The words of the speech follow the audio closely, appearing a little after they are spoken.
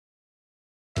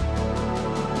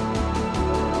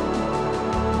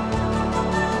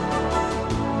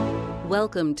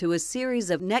Welcome to a series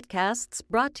of netcasts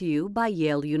brought to you by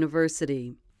Yale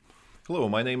University. Hello,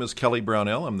 my name is Kelly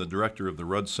Brownell. I'm the director of the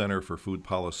Rudd Center for Food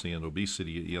Policy and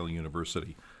Obesity at Yale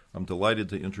University. I'm delighted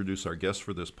to introduce our guest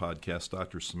for this podcast,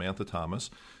 Dr. Samantha Thomas,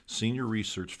 Senior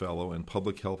Research Fellow and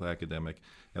Public Health Academic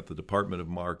at the Department of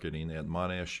Marketing at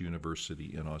Monash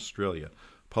University in Australia.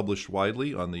 Published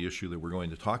widely on the issue that we're going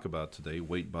to talk about today,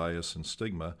 weight bias and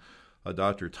stigma,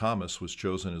 Dr. Thomas was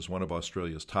chosen as one of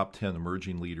Australia's top 10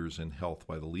 emerging leaders in health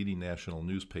by the leading national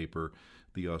newspaper,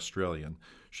 The Australian.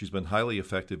 She's been highly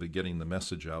effective at getting the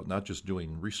message out, not just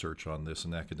doing research on this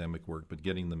and academic work, but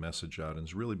getting the message out, and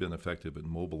has really been effective at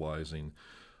mobilizing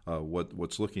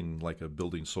what's looking like a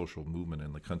building social movement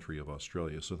in the country of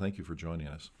Australia. So thank you for joining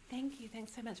us. Thank you.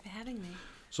 Thanks so much for having me.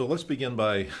 So let's begin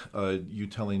by you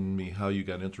telling me how you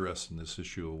got interested in this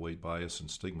issue of weight bias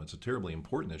and stigma. It's a terribly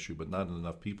important issue, but not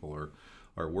enough people are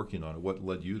working on it. What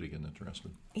led you to get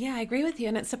interested? Yeah, I agree with you,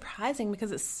 and it's surprising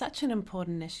because it's such an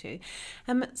important issue.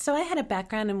 So I had a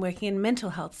background in working in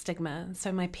mental health stigma.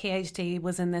 So my PhD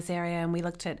was in this area, and we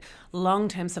looked at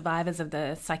long-term survivors of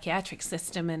the psychiatric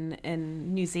system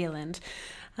in New Zealand.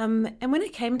 And when I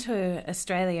came to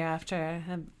Australia after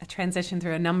a transition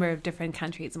through a number of different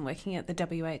countries and working at the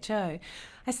WHO,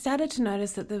 I started to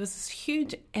notice that there was this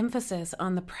huge emphasis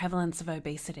on the prevalence of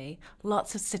obesity.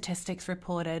 Lots of statistics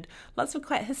reported, lots of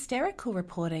quite hysterical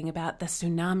reporting about the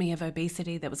tsunami of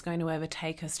obesity that was going to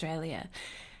overtake Australia.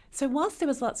 So whilst there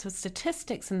was lots of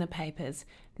statistics in the papers,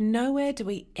 nowhere do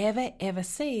we ever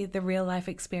see the real life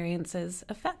experiences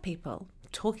of fat people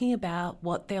talking about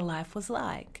what their life was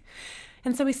like.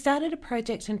 And so we started a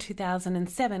project in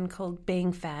 2007 called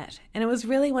Being Fat, and it was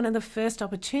really one of the first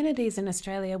opportunities in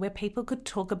Australia where people could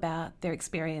talk about their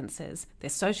experiences,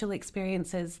 their social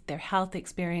experiences, their health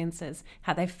experiences,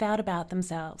 how they felt about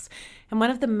themselves. And one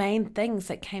of the main things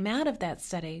that came out of that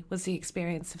study was the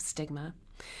experience of stigma.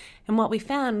 And what we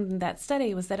found in that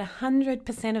study was that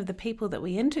 100% of the people that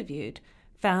we interviewed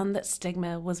found that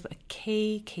stigma was a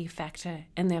key factor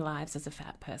in their lives as a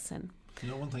fat person. You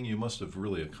know, one thing you must have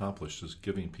really accomplished is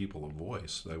giving people a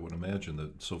voice. I would imagine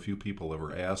that so few people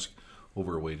ever ask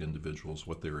overweight individuals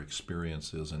what their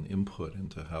experience is and input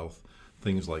into how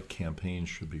things like campaigns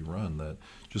should be run, that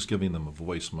just giving them a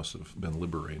voice must have been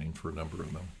liberating for a number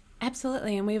of them.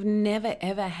 Absolutely, and we've never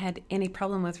ever had any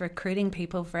problem with recruiting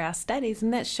people for our studies,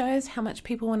 and that shows how much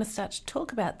people want to start to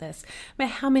talk about this. I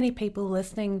mean, how many people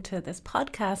listening to this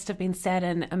podcast have been sat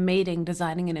in a meeting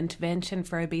designing an intervention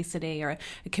for obesity or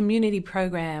a community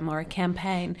program or a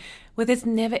campaign where there's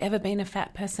never ever been a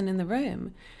fat person in the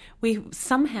room? We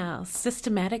somehow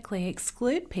systematically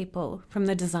exclude people from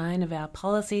the design of our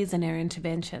policies and our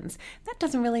interventions. That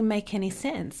doesn't really make any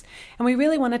sense. And we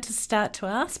really wanted to start to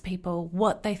ask people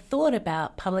what they thought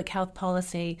about public health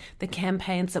policy, the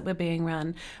campaigns that were being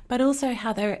run, but also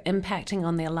how they were impacting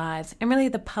on their lives and really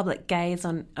the public gaze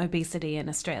on obesity in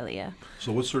Australia.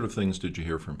 So what sort of things did you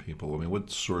hear from people? I mean, what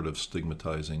sort of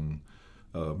stigmatizing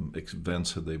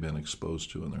events had they been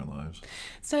exposed to in their lives?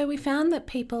 So we found that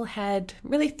people had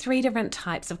really 3 different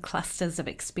types of clusters of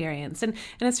experience. And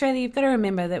in Australia, you've got to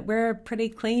remember that we're a pretty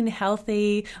clean,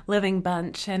 healthy, living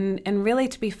bunch. And really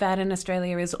to be fat in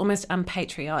Australia is almost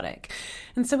unpatriotic.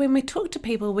 And so when we talked to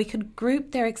people, we could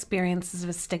group their experiences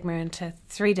of stigma into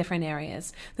 3 different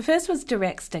areas. The first was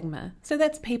direct stigma. So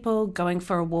that's people going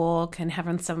for a walk and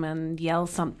having someone yell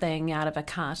something out of a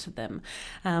car to them.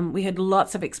 We had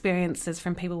lots of experiences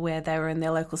from people where they were in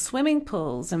their local swimming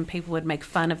pools and people would make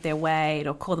fun of their weight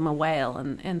or call them a whale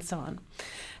and so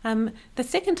on. The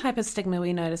second type of stigma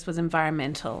we noticed was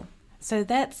environmental. So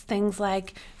that's things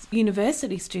like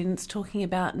university students talking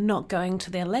about not going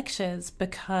to their lectures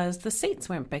because the seats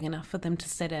weren't big enough for them to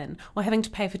sit in, or having to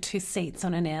pay for 2 seats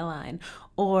on an airline,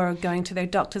 or going to their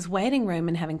doctor's waiting room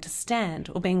and having to stand,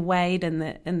 or being weighed in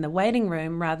the waiting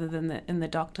room rather than in the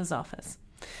doctor's office.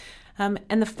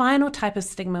 And the final type of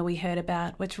stigma we heard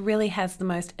about, which really has the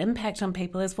most impact on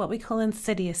people, is what we call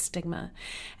insidious stigma.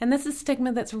 And this is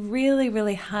stigma that's really,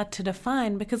 really hard to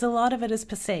define because a lot of it is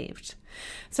perceived.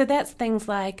 So that's things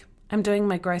like, I'm doing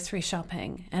my grocery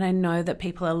shopping and I know that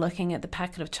people are looking at the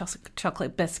packet of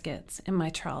chocolate biscuits in my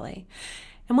trolley.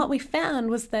 And what we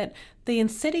found was that the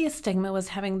insidious stigma was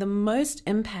having the most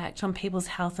impact on people's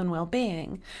health and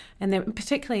well-being, and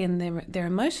particularly in their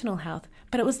emotional health.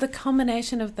 But it was the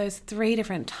combination of those 3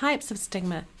 different types of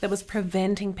stigma that was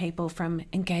preventing people from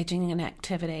engaging in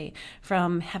activity,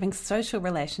 from having social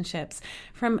relationships,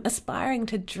 from aspiring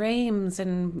to dreams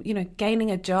and, gaining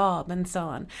a job and so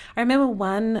on. I remember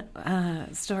one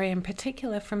story in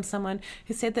particular from someone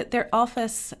who said that their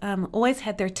office always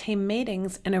had their team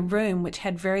meetings in a room which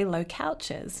had very low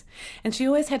couches. And she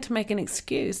always had to make an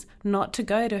excuse not to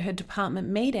go to her department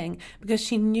meeting because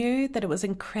she knew that it was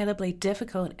incredibly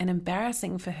difficult and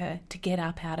embarrassing for her to get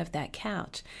up out of that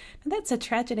couch. And that's a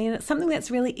tragedy, and it's something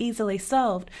that's really easily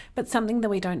solved, but something that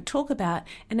we don't talk about,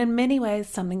 and in many ways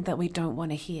something that we don't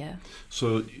want to hear.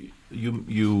 So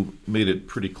you made it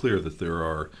pretty clear that there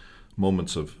are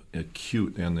moments of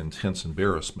acute and intense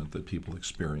embarrassment that people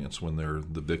experience when they're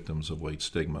the victims of weight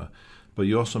stigma. But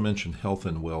you also mentioned health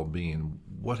and well-being.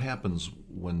 What happens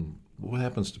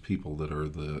to people that are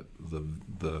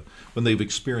when they've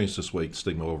experienced this weight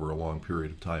stigma over a long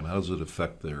period of time? How does it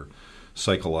affect their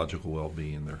psychological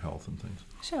well-being, their health and things?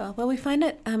 Sure. Well, we find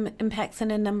it impacts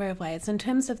in a number of ways. In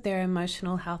terms of their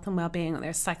emotional health and well-being, or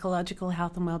their psychological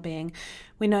health and well-being,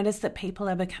 we notice that people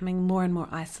are becoming more and more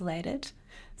isolated.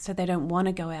 So they don't want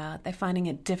to go out. They're finding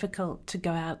it difficult to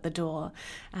go out the door.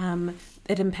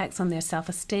 It impacts on their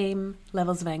self-esteem,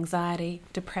 levels of anxiety,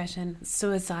 depression,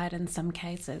 suicide in some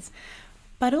cases.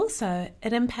 But also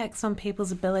it impacts on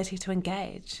people's ability to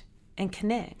engage and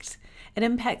connect. It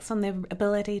impacts on their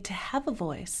ability to have a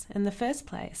voice in the first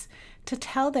place, to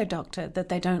tell their doctor that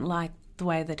they don't like the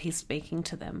way that he's speaking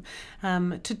to them,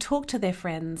 to talk to their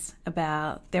friends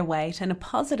about their weight in a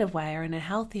positive way or in a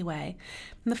healthy way.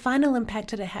 And the final impact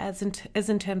that it has is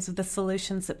in terms of the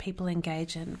solutions that people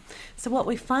engage in. So what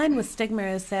we find with stigma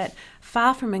is that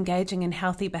far from engaging in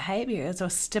healthy behaviors or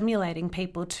stimulating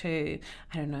people to,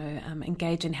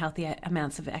 engage in healthy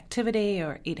amounts of activity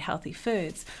or eat healthy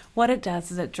foods, what it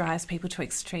does is it drives people to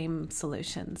extreme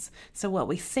solutions. So what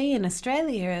we see in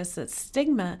Australia is that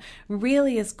stigma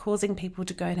really is causing people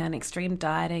to go down extreme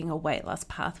dieting or weight loss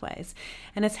pathways.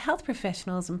 And as health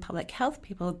professionals and public health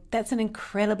people, that's an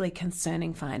incredibly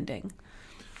concerning finding.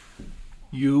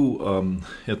 You,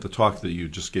 at the talk that you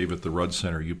just gave at the Rudd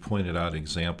Center, you pointed out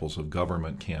examples of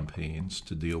government campaigns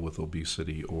to deal with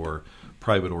obesity or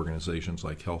private organizations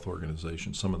like health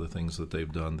organizations, some of the things that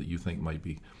they've done that you think might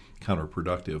be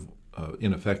counterproductive,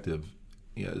 ineffective,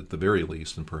 at the very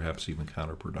least, and perhaps even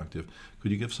counterproductive.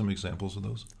 Could you give some examples of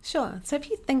those? Sure. So if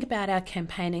you think about our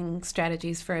campaigning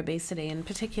strategies for obesity, and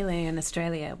particularly in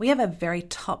Australia, we have a very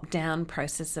top-down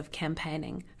process of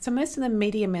campaigning. So most of the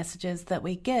media messages that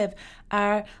we give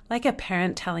are like a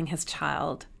parent telling his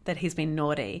child that he's been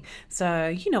naughty. So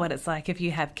you know what it's like if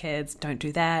you have kids, don't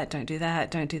do that, don't do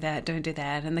that, don't do that, don't do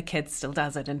that, and the kid still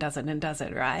does it and does it and does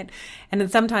it, right? And then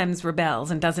sometimes rebels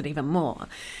and does it even more.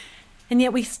 And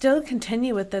yet we still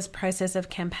continue with this process of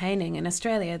campaigning in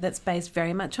Australia that's based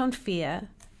very much on fear,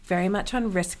 very much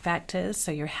on risk factors.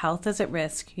 So your health is at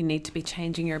risk, you need to be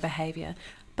changing your behaviour,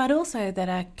 but also that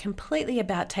are completely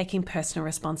about taking personal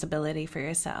responsibility for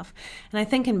yourself. And I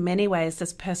think in many ways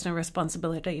this personal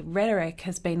responsibility rhetoric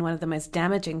has been one of the most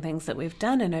damaging things that we've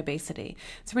done in obesity.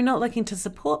 So we're not looking to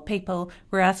support people,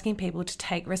 we're asking people to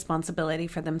take responsibility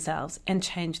for themselves and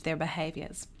change their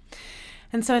behaviours.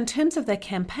 And so in terms of their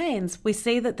campaigns, we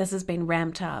see that this has been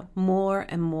ramped up more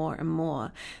and more and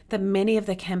more, that many of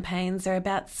the campaigns are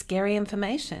about scary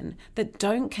information that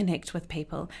don't connect with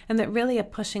people and that really are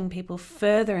pushing people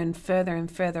further and further and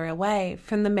further away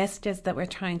from the messages that we're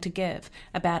trying to give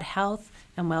about health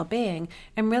and well-being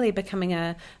and really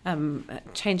becoming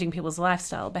changing people's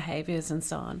lifestyle behaviours and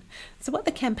so on. So what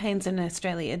the campaigns in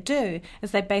Australia do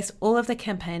is they base all of the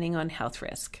campaigning on health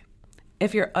risk.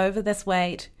 If you're over this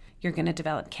weight, you're going to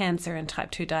develop cancer and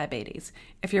type 2 diabetes.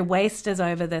 If your waist is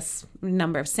over this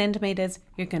number of centimeters,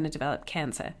 you're going to develop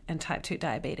cancer and type 2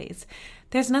 diabetes.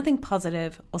 There's nothing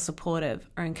positive or supportive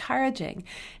or encouraging.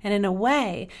 And in a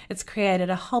way, it's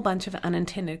created a whole bunch of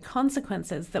unintended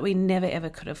consequences that we never ever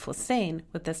could have foreseen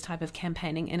with this type of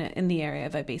campaigning in the area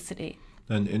of obesity.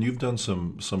 And you've done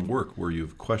some work where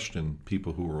you've questioned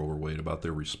people who are overweight about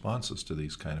their responses to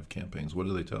these kind of campaigns. What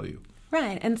do they tell you?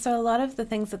 Right, and so a lot of the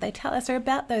things that they tell us are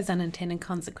about those unintended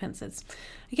consequences.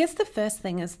 I guess the first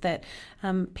thing is that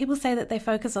people say that they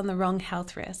focus on the wrong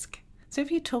health risk. So if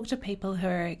you talk to people who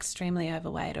are extremely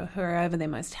overweight or who are over their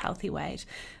most healthy weight,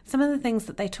 some of the things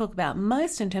that they talk about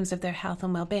most in terms of their health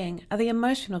and well-being are the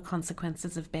emotional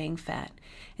consequences of being fat.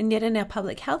 And yet in our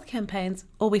public health campaigns,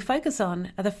 all we focus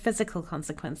on are the physical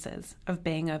consequences of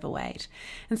being overweight.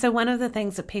 And so one of the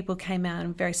things that people came out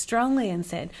very strongly and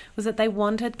said was that they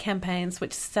wanted campaigns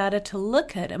which started to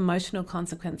look at emotional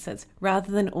consequences rather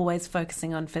than always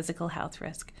focusing on physical health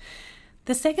risk.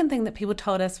 The second thing that people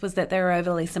told us was that they were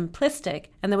overly simplistic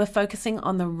and they were focusing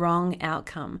on the wrong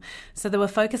outcome. So they were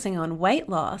focusing on weight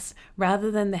loss rather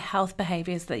than the health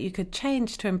behaviors that you could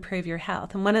change to improve your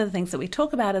health. And one of the things that we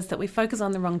talk about is that we focus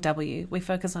on the wrong W. We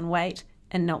focus on weight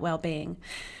and not well-being.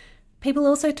 People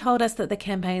also told us that the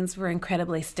campaigns were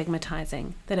incredibly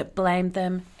stigmatizing, that it blamed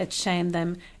them, it shamed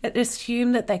them, it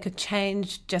assumed that they could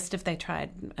change just if they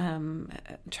tried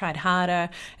harder,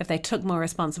 if they took more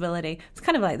responsibility. It's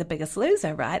kind of like The Biggest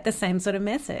Loser, right? The same sort of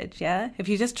message, yeah? If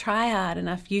you just try hard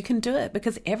enough, you can do it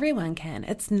because everyone can.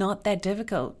 It's not that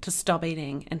difficult to stop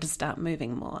eating and to start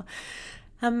moving more.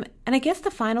 And I guess the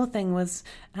final thing was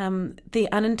the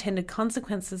unintended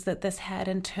consequences that this had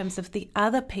in terms of the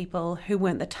other people who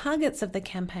weren't the targets of the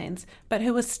campaigns, but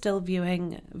who were still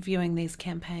viewing these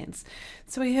campaigns.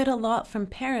 So we heard a lot from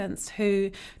parents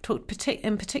who talked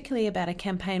particularly about a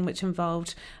campaign which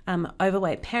involved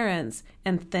overweight parents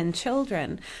and thin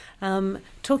children,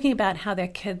 talking about how their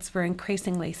kids were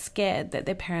increasingly scared that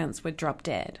their parents would drop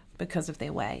dead because of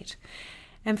their weight.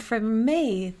 And for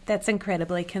me, that's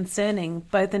incredibly concerning,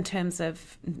 both in terms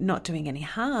of not doing any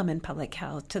harm in public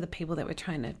health to the people that we're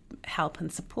trying to help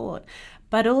and support,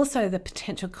 but also the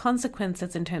potential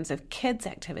consequences in terms of kids'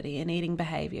 activity and eating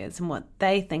behaviours and what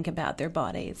they think about their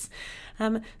bodies.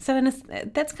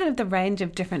 That's kind of the range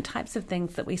of different types of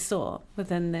things that we saw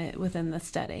within the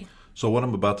study. So what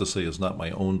I'm about to say is not my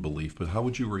own belief, but how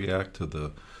would you react to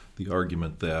the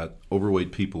argument that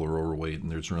overweight people are overweight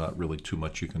and there's not really too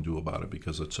much you can do about it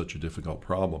because it's such a difficult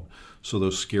problem? So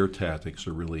those scare tactics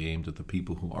are really aimed at the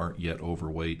people who aren't yet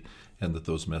overweight, and that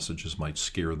those messages might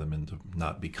scare them into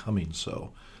not becoming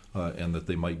so, and that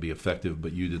they might be effective,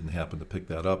 but you didn't happen to pick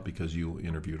that up because you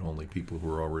interviewed only people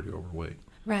who are already overweight.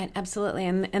 Right, absolutely.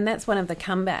 And that's one of the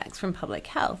comebacks from public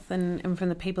health and from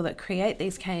the people that create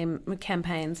these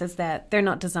campaigns, is that they're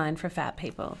not designed for fat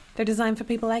people. They're designed for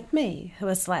people like me, who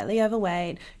are slightly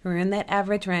overweight, who are in that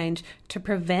average range, to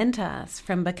prevent us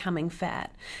from becoming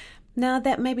fat. Now,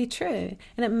 that may be true,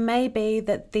 and it may be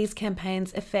that these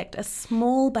campaigns affect a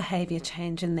small behaviour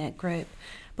change in that group.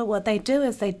 But what they do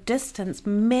is they distance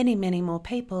many, many more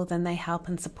people than they help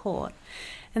and support.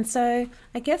 And so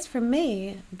I guess for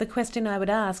me, the question I would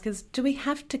ask is, do we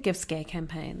have to give scare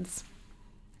campaigns?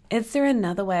 Is there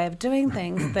another way of doing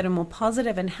things that are more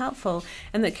positive and helpful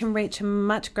and that can reach a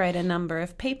much greater number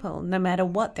of people, no matter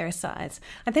what their size?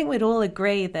 I think we'd all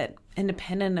agree that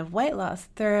independent of weight loss,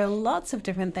 there are lots of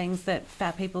different things that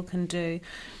fat people can do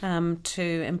to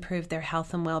improve their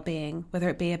health and well-being, whether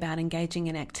it be about engaging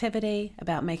in activity,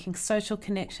 about making social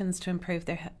connections to improve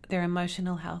their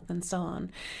emotional health, and so on.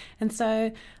 And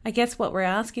so I guess what we're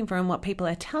asking for and what people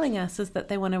are telling us is that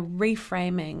they want a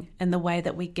reframing in the way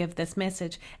that we give this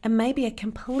message, and maybe a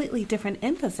completely different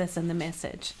emphasis in the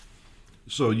message.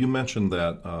 So you mentioned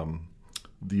that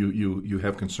you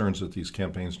have concerns that these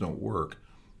campaigns don't work.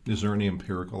 Is there any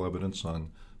empirical evidence on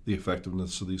the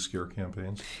effectiveness of these scare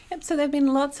campaigns? Yep, so there have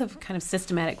been lots of kind of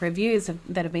systematic reviews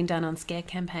that have been done on scare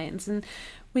campaigns, and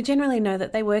we generally know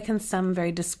that they work in some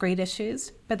very discrete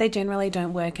issues, but they generally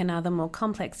don't work in other more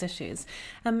complex issues.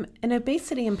 In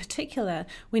obesity in particular,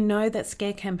 we know that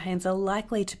scare campaigns are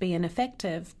likely to be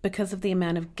ineffective because of the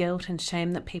amount of guilt and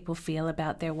shame that people feel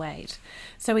about their weight.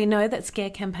 So we know that scare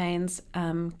campaigns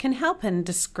can help in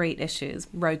discrete issues,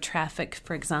 road traffic,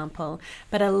 for example,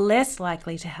 but are less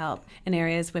likely to help in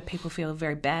areas where people feel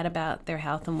very bad about their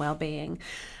health and well-being.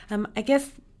 I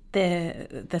guess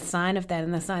the sign of that,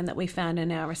 and the sign that we found in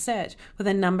our research, were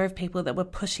the number of people that were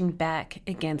pushing back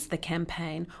against the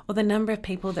campaign, or the number of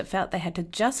people that felt they had to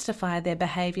justify their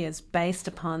behaviours based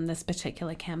upon this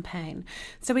particular campaign.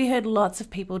 So we heard lots of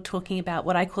people talking about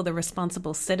what I call the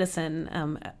responsible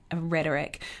citizen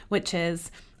rhetoric, which is,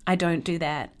 I don't do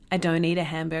that. I don't eat a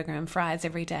hamburger and fries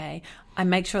every day. I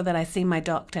make sure that I see my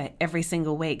doctor every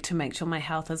single week to make sure my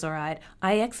health is all right.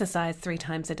 I exercise 3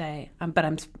 times a day, but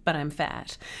I'm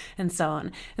fat, and so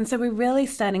on. And so we're really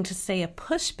starting to see a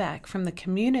pushback from the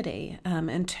community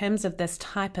in terms of this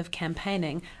type of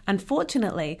campaigning.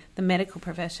 Unfortunately, the medical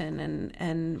profession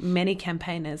and many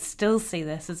campaigners still see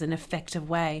this as an effective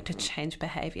way to change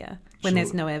behaviour when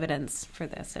there's no evidence for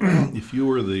this at all. If you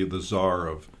were the czar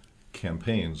of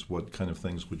campaigns, what kind of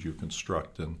things would you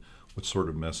construct, and what sort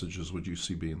of messages would you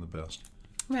see being the best?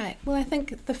 Right. Well, I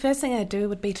think the first thing I'd do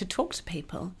would be to talk to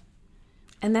people.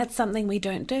 And that's something we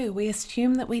don't do. We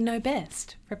assume that we know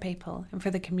best for people and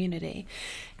for the community.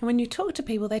 And when you talk to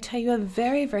people, they tell you a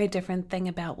very, very different thing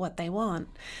about what they want.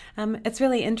 It's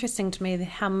really interesting to me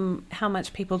how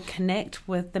much people connect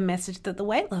with the message that the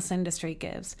weight loss industry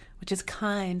gives, which is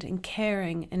kind and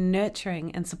caring and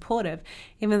nurturing and supportive,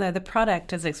 even though the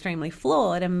product is extremely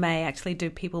flawed and may actually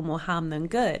do people more harm than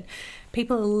good.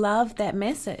 People love that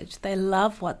message. They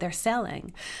love what they're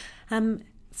selling.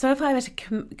 So if I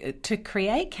were to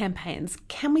create campaigns,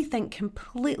 can we think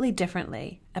completely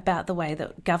differently about the way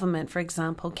that government, for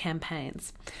example,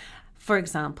 campaigns? For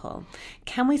example,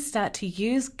 can we start to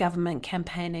use government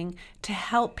campaigning to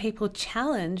help people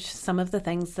challenge some of the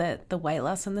things that the weight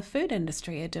loss and the food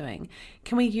industry are doing?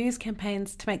 Can we use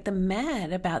campaigns to make them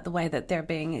mad about the way that they're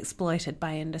being exploited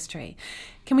by industry?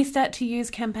 Can we start to use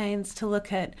campaigns to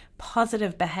look at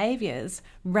positive behaviours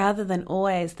rather than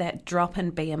always that drop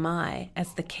in BMI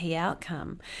as the key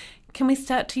outcome? Can we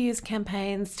start to use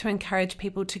campaigns to encourage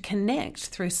people to connect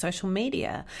through social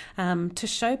media, to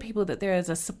show people that there is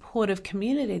a supportive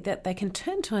community that they can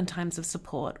turn to in times of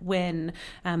support when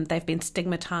they've been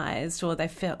stigmatised or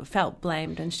they've felt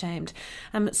blamed and shamed?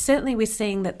 Certainly we're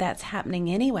seeing that that's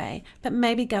happening anyway, but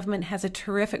maybe government has a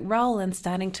terrific role in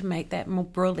starting to make that more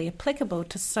broadly applicable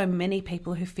to so many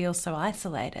people who feel so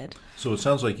isolated. So it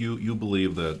sounds like you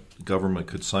believe that government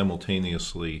could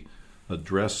simultaneously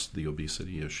address the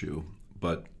obesity issue,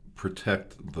 but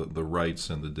protect the rights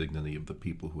and the dignity of the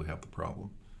people who have the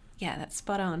problem. Yeah, that's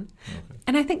spot on. Okay.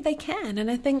 And I think they can.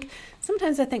 And I think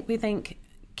sometimes we think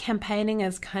campaigning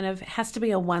is has to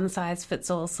be a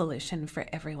one-size-fits-all solution for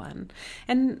everyone.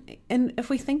 And if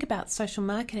we think about social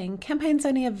marketing,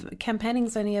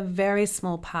 campaigning's only a very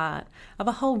small part of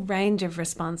a whole range of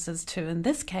responses to, in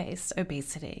this case,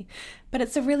 obesity. But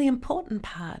it's a really important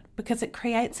part because it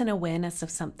creates an awareness of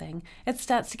something. It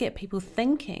starts to get people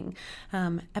thinking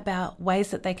about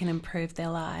ways that they can improve their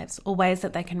lives, or ways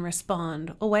that they can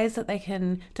respond, or ways that they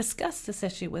can discuss this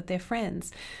issue with their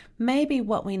friends. Maybe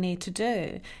what we need to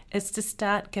do is to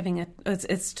stop giving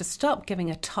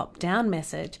a top-down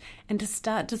message and to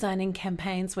start designing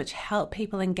campaigns which help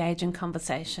people engage in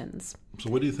conversations. So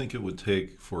what do you think it would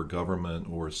take for government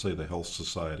or, say, the health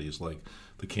societies like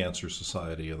the Cancer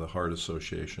Society or the Heart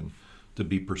Association to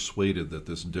be persuaded that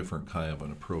this different kind of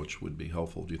an approach would be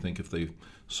helpful? Do you think if they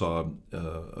saw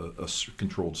a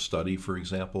controlled study, for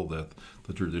example, that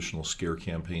the traditional scare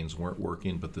campaigns weren't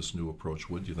working, but this new approach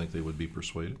would, do you think they would be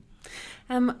persuaded?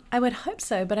 I would hope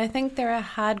so, but I think they're a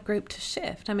hard group to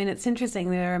shift. I mean, it's interesting.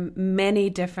 There are many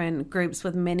different groups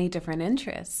with many different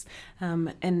interests,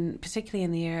 and particularly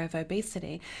in the area of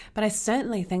obesity. But I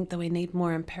certainly think that we need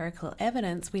more empirical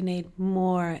evidence. We need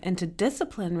more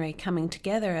interdisciplinary coming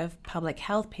together of public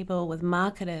health people with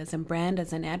marketers and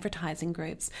branders and advertising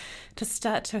groups to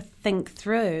start to think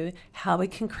through how we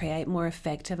can create more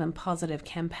effective and positive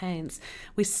campaigns.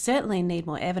 We certainly need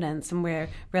more evidence, and we're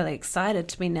really excited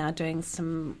to be now doing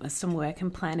some work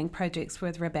and planning projects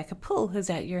with Rebecca Poole, who's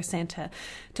at your centre,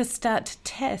 to start to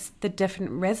test the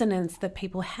different resonance that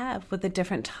people have with the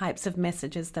different types of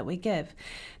messages that we give.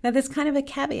 Now, there's kind of a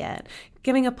caveat.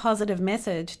 Giving a positive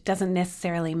message doesn't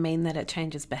necessarily mean that it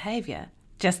changes behaviour,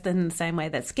 just in the same way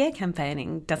that scare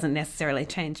campaigning doesn't necessarily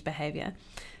change behaviour.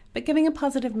 But giving a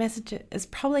positive message is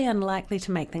probably unlikely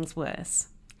to make things worse.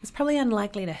 It's probably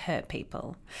unlikely to hurt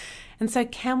people. And so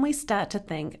can we start to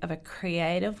think of a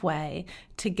creative way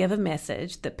to give a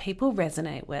message that people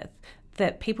resonate with,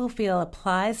 that people feel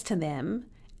applies to them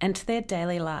and to their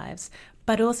daily lives,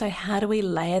 but also how do we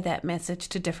layer that message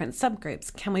to different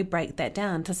subgroups? Can we break that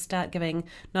down to start giving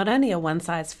not only a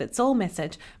one-size-fits-all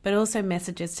message, but also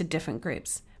messages to different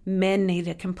groups? Men need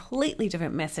a completely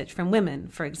different message from women,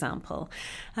 for example.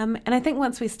 And I think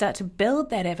once we start to build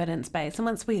that evidence base and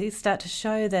once we start to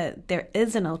show that there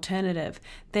is an alternative,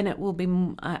 then it will be,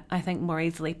 I think, more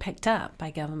easily picked up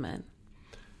by government.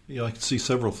 You know, I can see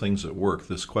several things at work.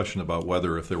 This question about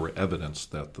whether if there were evidence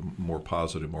that the more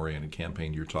positive-oriented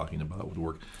campaign you're talking about would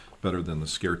work better than the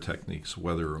scare techniques,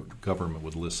 whether government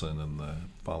would listen and the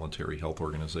voluntary health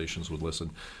organizations would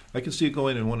listen. I can see it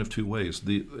going in one of two ways.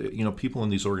 People in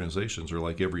these organizations are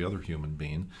like every other human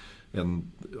being,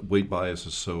 and weight bias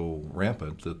is so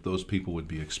rampant that those people would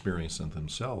be experiencing it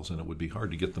themselves, and it would be hard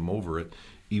to get them over it,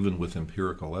 even with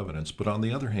empirical evidence. But on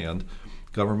the other hand,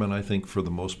 government, I think, for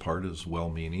the most part, is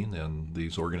well-meaning, and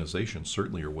these organizations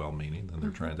certainly are well-meaning, and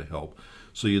they're trying to help.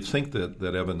 So you'd think that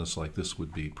evidence like this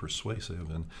would be persuasive.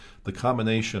 And the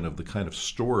combination of the kind of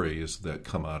stories that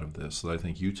come out of this that I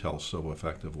think you tell so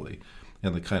effectively,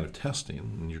 and the kind of testing,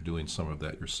 and you're doing some of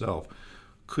that yourself,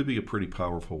 could be a pretty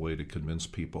powerful way to convince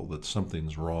people that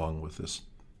something's wrong with this,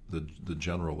 the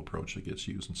general approach that gets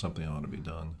used, and something ought to be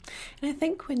done. And I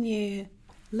think when you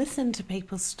listen to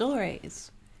people's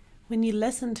stories, when you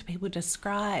listen to people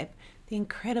describe the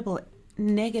incredible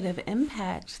negative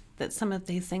impact that some of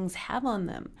these things have on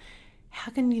them,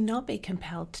 how can you not be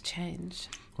compelled to change?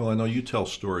 Well, I know you tell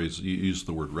stories, you use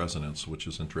the word resonance, which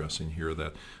is interesting here,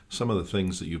 that some of the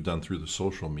things that you've done through the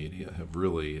social media have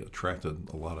really attracted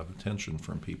a lot of attention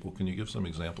from people. Can you give some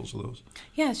examples of those?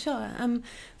 Yeah, sure.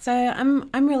 So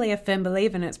I'm really a firm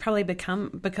believer, and it's probably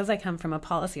because I come from a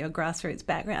policy or grassroots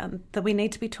background, that we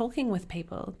need to be talking with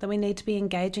people, that we need to be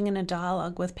engaging in a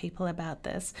dialogue with people about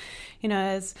this. You know,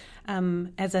 as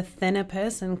a thinner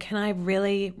person, can I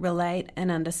really relate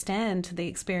and understand the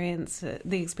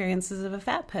experiences of a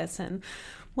fat person?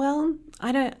 Well,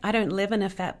 I don't live in a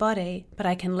fat body, but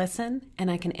I can listen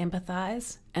and I can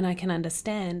empathize and I can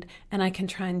understand and I can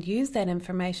try and use that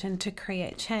information to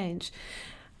create change.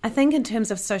 I think in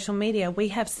terms of social media, we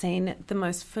have seen the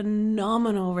most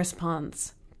phenomenal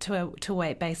response to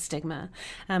weight-based stigma.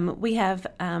 I have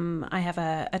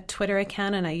a Twitter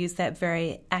account and I use that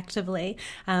very actively.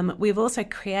 We've also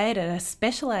created a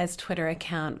specialized Twitter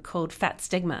account called Fat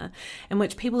Stigma, in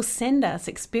which people send us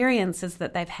experiences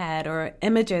that they've had or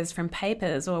images from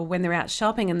papers, or when they're out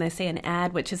shopping and they see an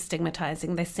ad which is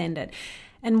stigmatizing, they send it.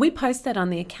 And we post that on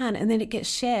the account, and then it gets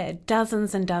shared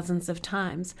dozens and dozens of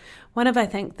times. One of, I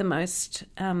think, the most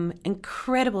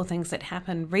incredible things that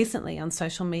happened recently on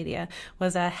social media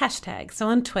was a hashtag. So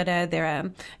on Twitter, there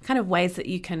are kind of ways that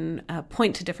you can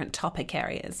point to different topic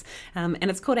areas, and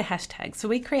it's called a hashtag. So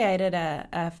we created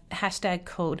a hashtag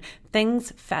called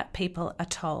Things Fat People Are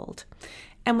Told.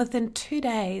 And within 2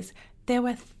 days, there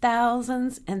were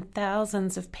thousands and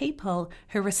thousands of people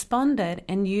who responded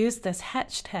and used this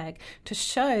hashtag to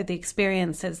show the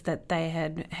experiences that they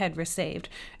had received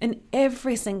in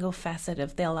every single facet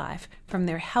of their life, from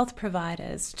their health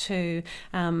providers to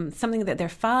something that their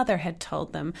father had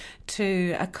told them,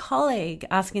 to a colleague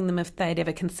asking them if they'd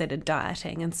ever considered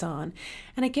dieting, and so on.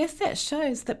 And I guess that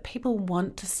shows that people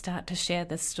want to start to share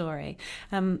this story.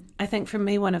 I think for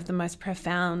me, one of the most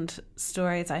profound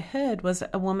stories I heard was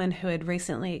a woman who had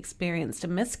recently experienced a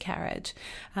miscarriage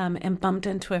and bumped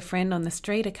into a friend on the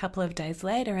street a couple of days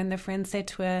later, and the friend said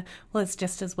to her, well, it's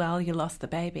just as well you lost the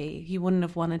baby. You wouldn't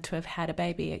have wanted to have had a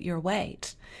baby at your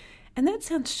weight. And that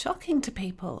sounds shocking to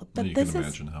people. But you can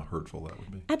imagine how hurtful that would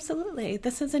be. Absolutely.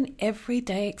 This is an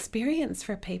everyday experience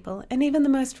for people. And even the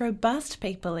most robust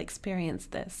people experience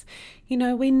this. You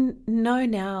know, we know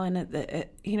now, and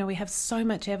we have so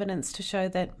much evidence to show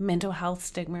that mental health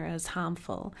stigma is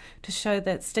harmful, to show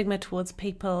that stigma towards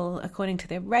people according to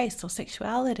their race or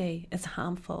sexuality is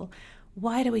harmful.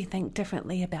 Why do we think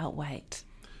differently about weight?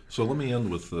 So let me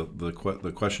end with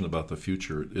the question about the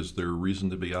future. Is there reason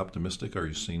to be optimistic? Are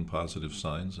you seeing positive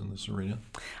signs in this arena?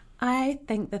 I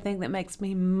think the thing that makes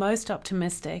me most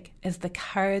optimistic is the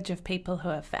courage of people who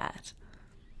are fat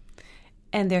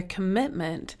and their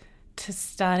commitment to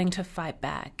starting to fight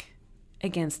back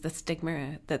against the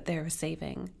stigma that they're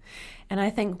receiving. And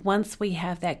I think once we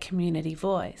have that community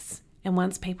voice, and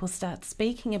once people start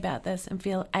speaking about this and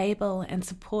feel able and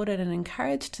supported and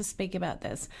encouraged to speak about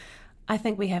this, I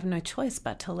think we have no choice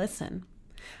but to listen.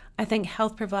 I think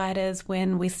health providers,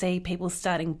 when we see people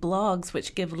starting blogs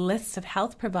which give lists of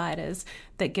health providers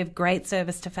that give great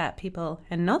service to fat people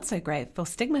and not so great for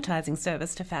stigmatizing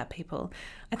service to fat people,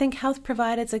 I think health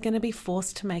providers are going to be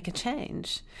forced to make a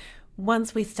change.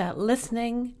 Once we start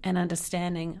listening and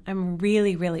understanding, I'm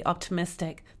really, really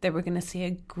optimistic that we're going to see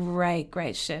a great,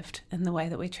 great shift in the way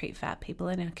that we treat fat people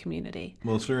in our community.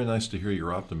 Well, it's very nice to hear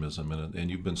your optimism, and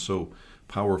you've been so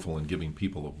powerful in giving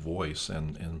people a voice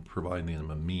and providing them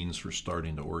a means for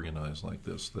starting to organize like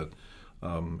this, that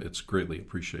it's greatly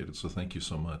appreciated. So thank you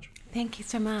so much. Thank you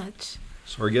so much.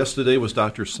 So our guest today was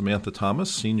Dr. Samantha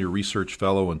Thomas, Senior Research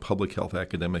Fellow and Public Health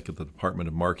Academic at the Department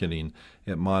of Marketing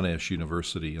at Monash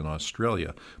University in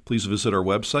Australia. Please visit our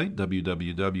website,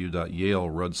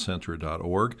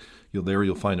 www.yaleruddcenter.org. There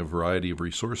you'll find a variety of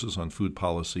resources on food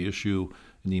policy issue,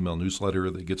 an email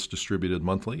newsletter that gets distributed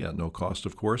monthly at no cost,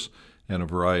 of course, and a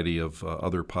variety of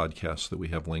other podcasts that we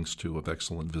have links to of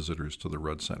excellent visitors to the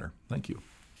Rudd Center. Thank you.